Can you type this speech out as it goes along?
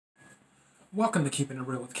Welcome to Keeping It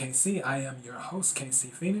Real with KC. I am your host,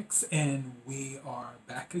 KC Phoenix, and we are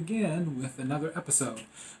back again with another episode.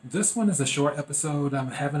 This one is a short episode.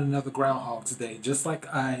 I'm having another Groundhog's Day. Just like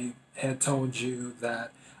I had told you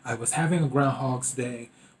that I was having a Groundhog's Day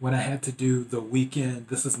when I had to do the weekend.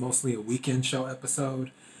 This is mostly a weekend show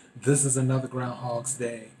episode. This is another Groundhog's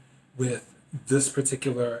Day with this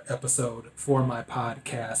particular episode for my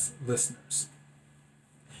podcast listeners,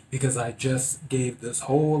 because I just gave this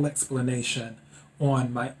whole explanation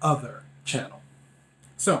on my other channel.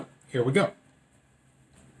 So here we go.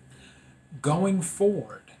 Going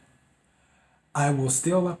forward, I will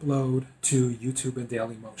still upload to YouTube and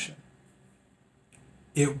Dailymotion.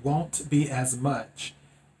 It won't be as much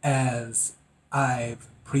as I've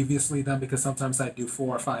previously done, because sometimes I do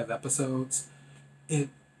 4 or 5 episodes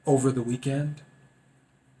over the weekend.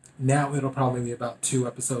 Now it'll probably be about 2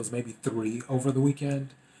 episodes, maybe 3 over the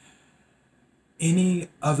weekend. Any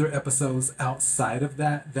other episodes outside of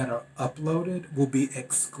that are uploaded will be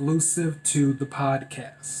exclusive to the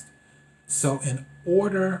podcast. So in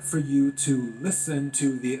order for you to listen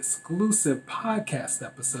to the exclusive podcast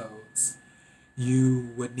episodes,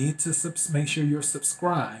 you would need to make sure you're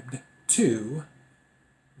subscribed to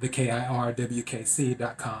the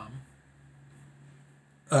KIRWKC.com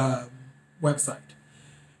website,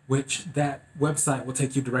 which that website will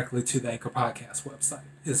take you directly to the Anchor Podcast website,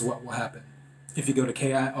 is what will happen. If you go to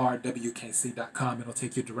KIRWKC.com, it'll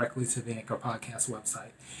take you directly to the Anchor Podcast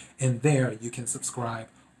website. And there you can subscribe.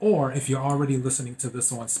 Or if you're already listening to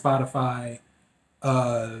this on Spotify,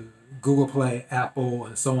 Google Play, Apple,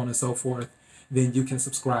 and so on and so forth, then you can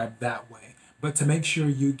subscribe that way. But to make sure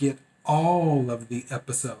you get all of the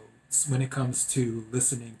episodes when it comes to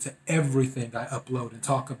listening to everything I upload and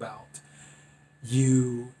talk about,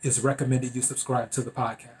 it's recommended you subscribe to the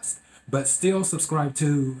podcast. But still subscribe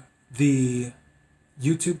to the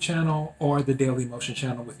YouTube channel or the Dailymotion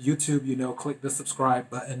channel. With YouTube, click the subscribe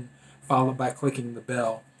button followed by clicking the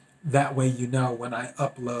bell. That way you know when I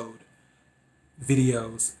upload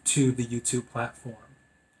videos to the YouTube platform.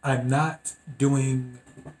 I'm not doing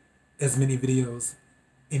as many videos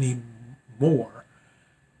anymore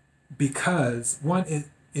because, one,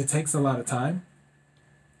 it takes a lot of time,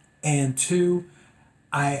 and two,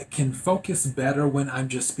 I can focus better when I'm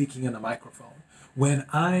just speaking in a microphone. When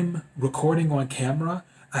I'm recording on camera,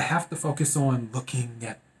 I have to focus on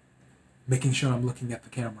making sure I'm looking at the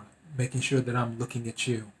camera, making sure that I'm looking at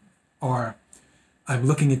you, or I'm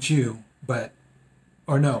looking at you,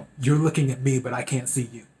 or no, you're looking at me, but I can't see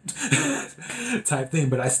you type thing,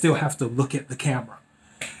 but I still have to look at the camera.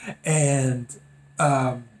 And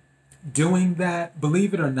doing that,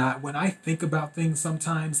 believe it or not, when I think about things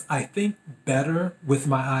sometimes, I think better with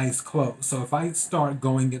my eyes closed. So if I start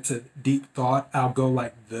going into deep thought, I'll go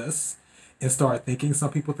like this and start thinking. Some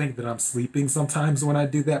people think that I'm sleeping sometimes when I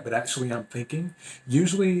do that, but actually I'm thinking.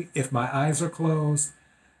 Usually if my eyes are closed,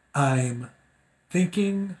 I'm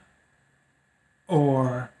thinking,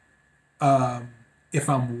 or if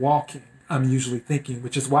I'm walking, I'm usually thinking,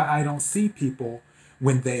 which is why I don't see people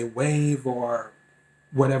when they wave or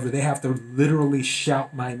whatever. They have to literally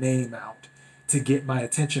shout my name out to get my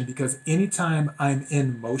attention, because anytime I'm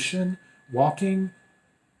in motion, walking,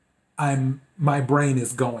 my brain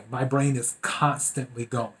is going. My brain is constantly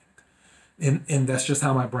going. And that's just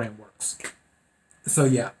how my brain works. So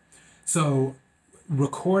yeah. So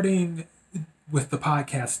recording with the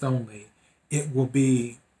podcast only, it will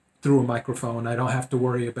be through a microphone. I don't have to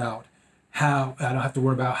worry about how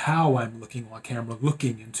I'm looking on camera,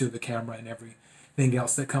 looking into the camera and everything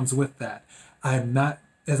else that comes with that. I'm not,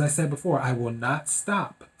 as I said before, I will not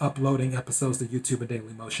stop uploading episodes to YouTube and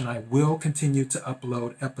Dailymotion. I will continue to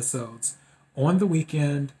upload episodes on the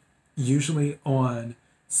weekend, usually on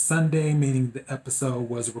Sunday, meaning the episode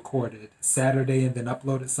was recorded Saturday and then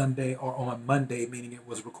uploaded Sunday, or on Monday, meaning it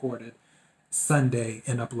was recorded Sunday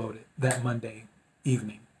and uploaded that Monday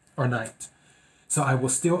evening or night. So I will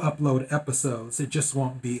still upload episodes. It just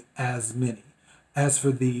won't be as many. As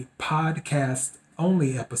for the podcast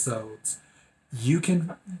only episodes, you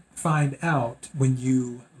can find out when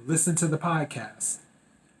you listen to the podcast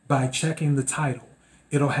by checking the title.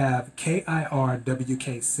 It'll have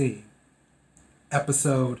KIRWKC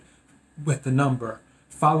episode with the number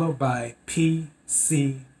followed by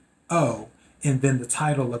PCO and then the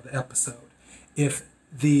title of the episode. If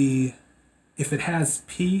it has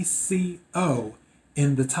PCO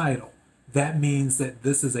in the title, that means that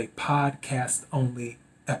this is a podcast only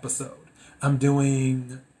episode. I'm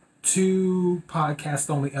doing 2 podcast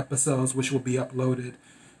only episodes, which will be uploaded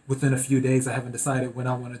within a few days. I haven't decided when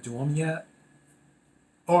I want to do them yet.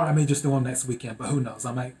 Or I may just do them next weekend, but who knows?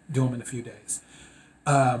 I might do them in a few days.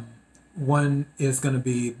 One is going to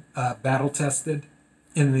be battle tested,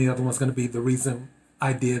 and the other one's going to be the reason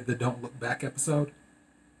I did the Don't Look Back episode.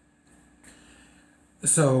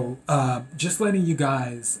 So just letting you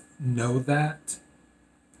guys know that,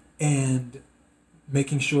 and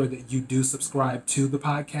making sure that you do subscribe to the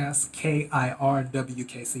podcast,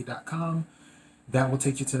 KIRWKC.com. That will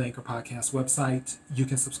take you to the Anchor Podcast website. You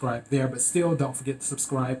can subscribe there, but still don't forget to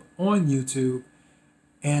subscribe on YouTube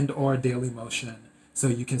and or Daily Motion so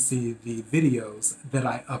you can see the videos that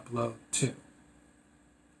I upload too.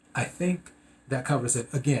 I think that covers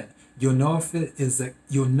it. Again, you'll know if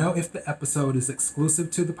the episode is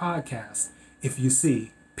exclusive to the podcast if you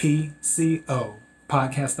see PCO,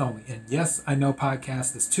 podcast only. And yes, I know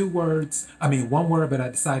podcast is one word, but I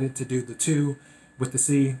decided to do the two with the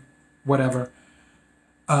C, whatever.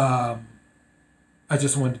 I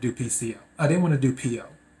just wanted to do PCO. I didn't want to do PO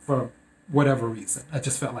for whatever reason. I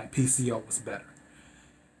just felt like PCO was better.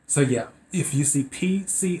 So yeah, if you see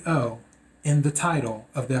PCO in the title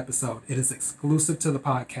of the episode, it is exclusive to the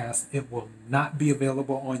podcast. It will not be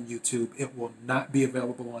available on YouTube. It will not be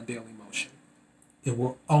available on Daily Motion. It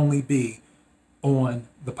will only be on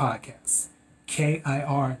the podcast.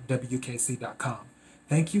 KIRWKC.com.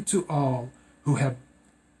 Thank you to all who have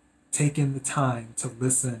taken the time to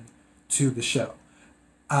listen to the show.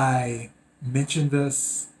 I mentioned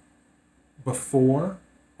this before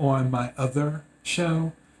on my other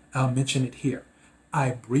show. I'll mention it here.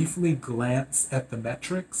 I briefly glance at the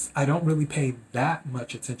metrics. I don't really pay that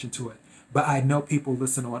much attention to it, but I know people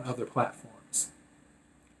listen on other platforms.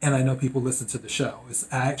 And I know people listen to the show.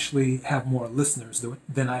 I actually have more listeners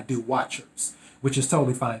than I do watchers, which is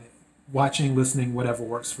totally fine. Watching, listening, whatever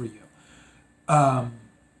works for you.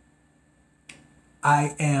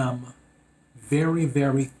 I am very,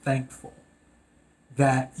 very thankful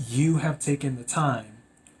that you have taken the time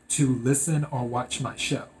to listen or watch my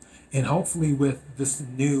show. And hopefully with this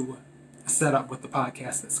new setup with the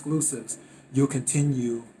podcast exclusives, you'll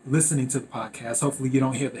continue listening to the podcast. Hopefully you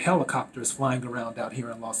don't hear the helicopters flying around out here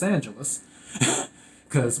in Los Angeles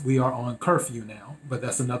because we are on curfew now, but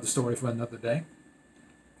that's another story for another day,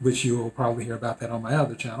 which you will probably hear about that on my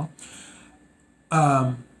other channel.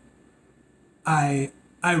 I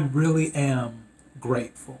really am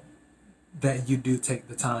grateful that you do take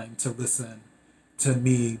the time to listen to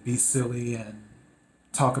me be silly and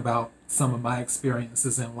talk about some of my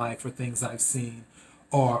experiences in life or things I've seen,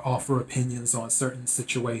 or offer opinions on certain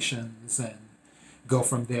situations and go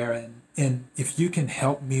from there. And if you can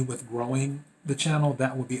help me with growing the channel,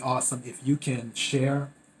 that would be awesome. If you can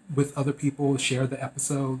share with other people, share the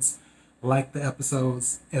episodes, like the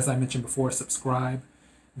episodes, as I mentioned before, subscribe.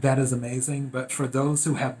 That is amazing. But for those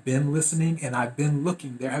who have been listening, and I've been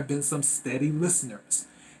looking, there have been some steady listeners.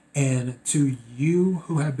 And to you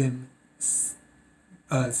who have been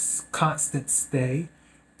a constant stay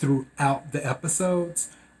throughout the episodes,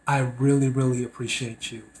 I really, really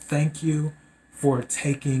appreciate you. Thank you for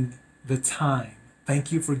taking the time.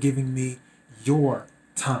 Thank you for giving me your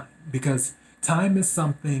time, because time is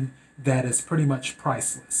something that is pretty much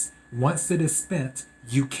priceless. Once it is spent,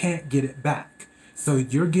 you can't get it back. So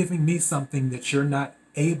you're giving me something that you're not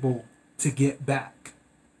able to get back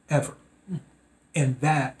ever. And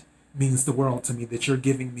that means the world to me, that you're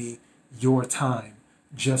giving me your time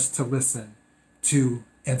just to listen to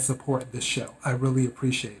and support this show. I really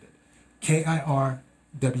appreciate it.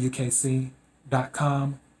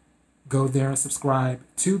 KIRWKC.com. Go there and subscribe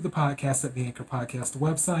to the podcast at the Anchor Podcast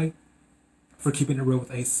website for Keeping It Real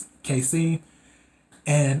with Ace KC.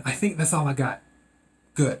 And I think that's all I got.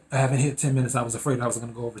 Good. I haven't hit 10 minutes. I was afraid I was going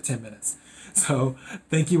to go over 10 minutes. So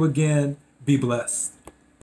thank you again. Be blessed.